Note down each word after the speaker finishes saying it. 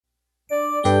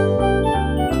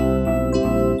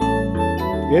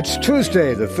It's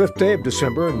Tuesday, the 5th day of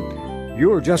December, and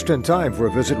you are just in time for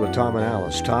a visit with Tom and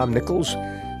Alice. Tom Nichols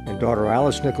and daughter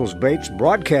Alice Nichols Bates,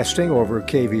 broadcasting over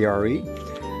KVRE,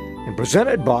 and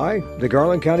presented by the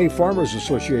Garland County Farmers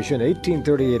Association,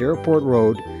 1838 Airport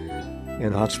Road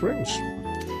in Hot Springs.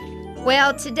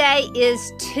 Well, today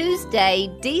is Tuesday,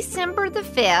 December the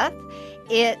 5th.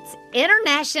 It's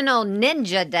International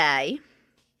Ninja Day,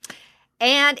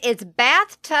 and it's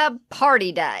Bathtub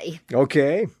Party Day.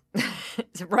 Okay.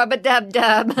 It's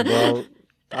rub-a-dub-dub. Well,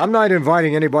 I'm not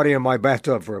inviting anybody in my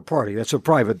bathtub for a party. That's a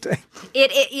private thing.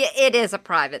 It is a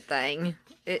private thing.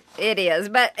 It is.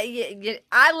 But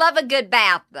I love a good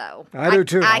bath, though. I do,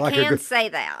 too. I can say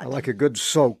that. I like a good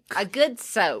soak. A good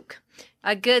soak.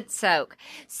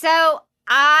 So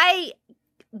I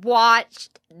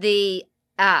watched the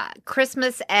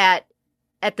Christmas at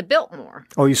the Biltmore.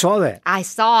 Oh, you saw that? I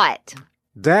saw it.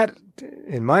 That,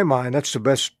 in my mind, that's the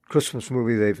best Christmas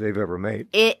movie they've ever made.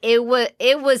 It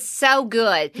was so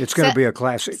good. It's going to be a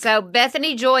classic. So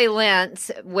Bethany Joy Lentz,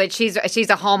 which she's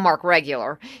a Hallmark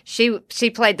regular, she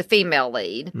played the female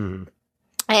lead, Mm-hmm.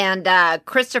 and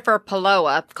Christopher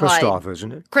Poloa played Christoph,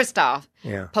 isn't it? Christoph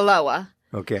Yeah. Poloa.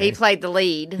 Okay. He played the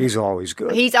lead. He's always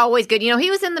good. He's always good. You know,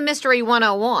 he was in the Mystery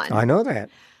 101. I know that.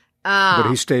 But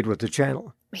he stayed with the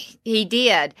channel. He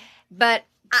did. But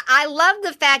I love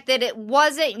the fact that it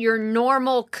wasn't your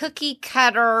normal cookie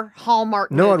cutter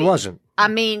Hallmark movie. No, it wasn't. I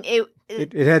mean,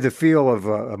 It had the feel of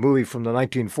a movie from the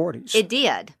 1940s. It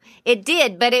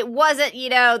did, but it wasn't,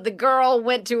 the girl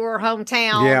went to her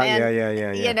hometown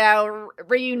and,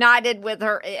 reunited with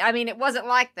her. I mean, it wasn't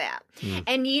like that. Mm.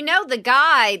 And the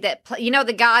guy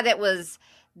that was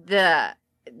the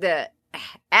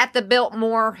at the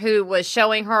Biltmore who was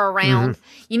showing her around,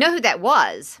 You know who that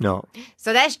was? No.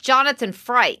 So that's Jonathan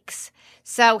Frakes.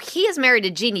 So he is married to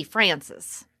Jeannie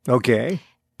Francis. Okay.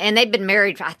 And they've been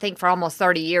married, I think, for almost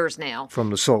 30 years now. From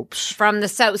the soaps.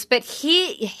 But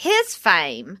his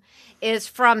fame is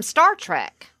from Star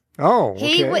Trek. Oh,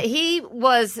 okay. He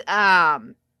was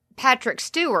Patrick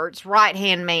Stewart's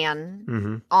right-hand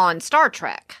man on Star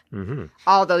Trek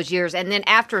all those years. And then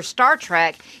after Star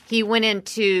Trek, he went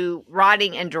into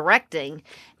writing and directing.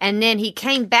 And then he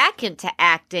came back into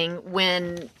acting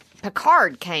when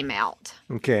Picard came out.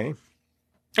 Okay.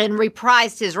 And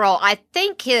reprised his role. I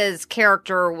think his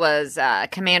character was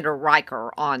Commander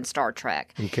Riker on Star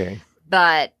Trek. Okay.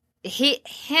 But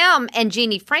him and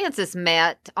Jeannie Francis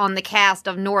met on the cast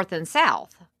of North and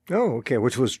South. Oh, okay,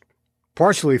 which was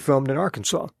partially filmed in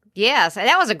Arkansas. Yes, and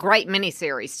that was a great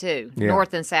miniseries, too. Yeah.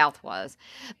 North and South was.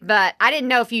 But I didn't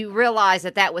know if you realized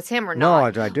that was him or no,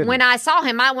 not. No, I didn't. When I saw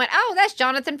him, I went, oh, that's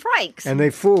Jonathan Frakes. And they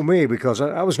fooled me because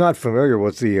I was not familiar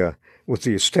with the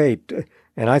estate,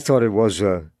 and I thought it was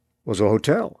a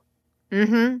hotel.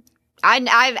 Mm-hmm.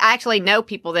 I actually know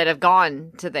people that have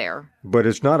gone to there. But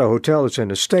it's not a hotel, it's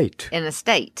an estate. An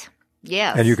estate,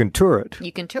 yes. And you can tour it.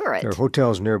 There are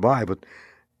hotels nearby, but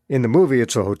in the movie,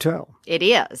 it's a hotel. It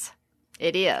is.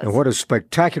 And what a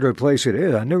spectacular place it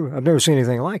is. I've never seen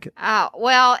anything like it. Oh,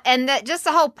 well, and just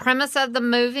the whole premise of the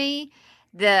movie,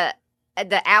 the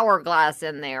hourglass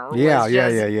in there. Yeah.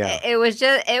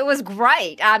 It was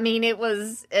great. I mean, it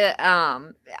was, it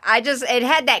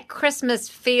had that Christmas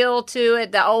feel to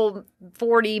it, the old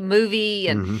 40 movie,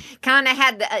 and kind of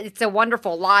had It's a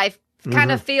Wonderful Life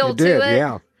kind of feel to it.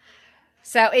 Yeah.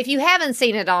 So if you haven't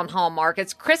seen it on Hallmark,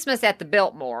 it's Christmas at the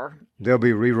Biltmore. They'll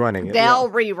be rerunning it. They'll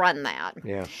rerun that.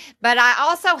 Yeah. But I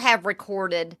also have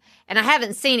recorded, and I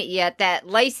haven't seen it yet, that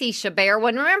Lacey Chabert,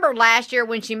 remember last year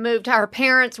when she moved, her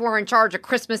parents were in charge of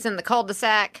Christmas in the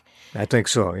cul-de-sac? I think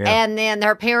so, yeah. And then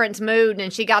her parents moved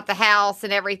and she got the house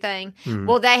and everything. Mm-hmm.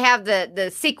 Well, they have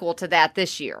the sequel to that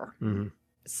this year. Mm-hmm.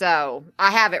 So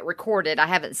I have it recorded. I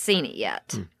haven't seen it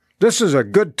yet. This is a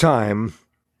good time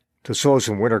to sow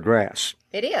some winter grass.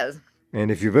 It is. And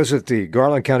if you visit the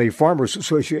Garland County Farmers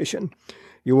Association,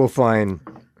 you will find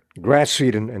grass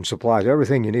seed and supplies,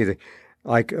 everything you need.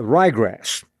 Like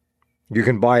ryegrass. You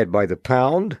can buy it by the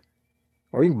pound,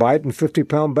 or you can buy it in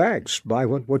 50-pound bags. Buy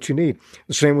what you need.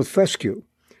 The same with fescue.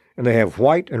 And they have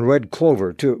white and red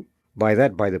clover, too. Buy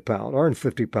that by the pound, or in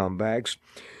 50-pound bags.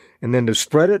 And then to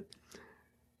spread it,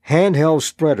 handheld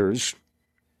spreaders.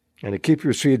 And to keep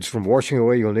your seeds from washing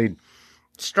away, you'll need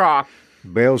straw.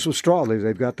 Bales of straw.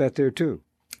 They've got that there, too.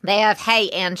 They have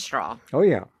hay and straw. Oh,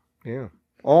 yeah. Yeah.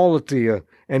 All at the,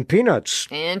 and peanuts.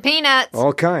 And peanuts.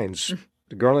 All kinds.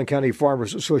 The Garland County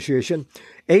Farmers Association,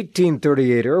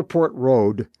 1838 Airport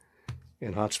Road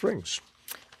in Hot Springs.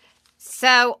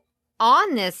 So,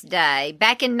 on this day,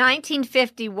 back in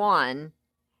 1951,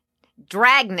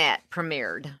 Dragnet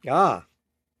premiered. Ah.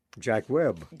 Jack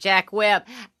Webb. Jack Webb.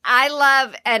 I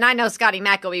love, and I know Scotty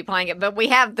Mack will be playing it, but we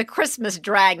have the Christmas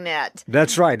Dragnet.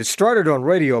 That's right. It started on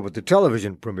radio, but the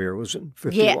television premiere was in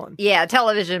 51. Yeah,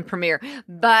 television premiere.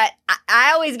 But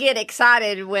I always get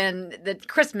excited when the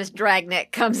Christmas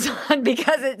Dragnet comes on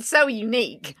because it's so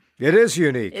unique. It is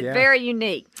unique. It's very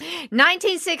unique.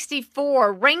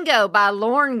 1964, Ringo by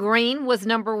Lorne Greene was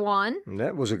number one.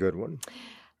 That was a good one.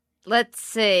 Let's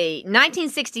see.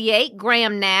 1968,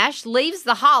 Graham Nash leaves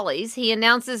the Hollies. He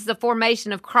announces the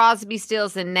formation of Crosby,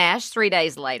 Stills, and Nash 3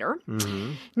 days later.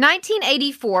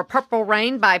 1984, Purple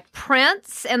Rain by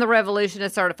Prince and the Revolution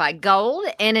is certified gold.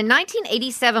 And in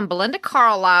 1987, Belinda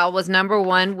Carlisle was number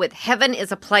one with Heaven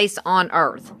is a Place on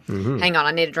Earth. Hang on,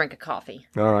 I need a drink of coffee.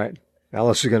 All right.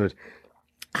 Alice is going to...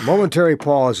 Momentary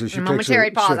pause as she takes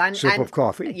a sip of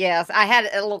coffee. Yes, I had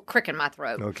a little crick in my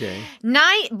throat. Okay.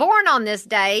 Born on this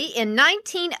day in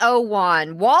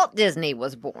 1901, Walt Disney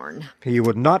was born. He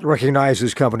would not recognize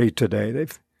his company today.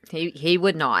 He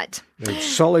would not. They've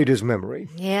sullied his memory.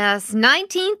 Yes.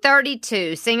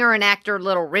 1932, singer and actor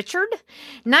Little Richard.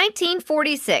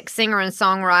 1946, singer and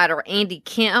songwriter Andy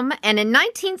Kim. And in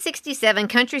 1967,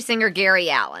 country singer Gary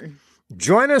Allan.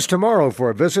 Join us tomorrow for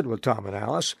a visit with Tom and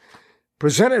Alice.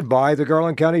 Presented by the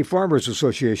Garland County Farmers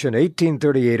Association,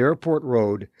 1838 Airport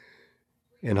Road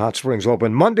in Hot Springs.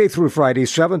 Open Monday through Friday,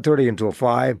 7:30 until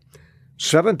 5,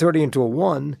 7:30 until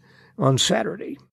 1 on Saturday.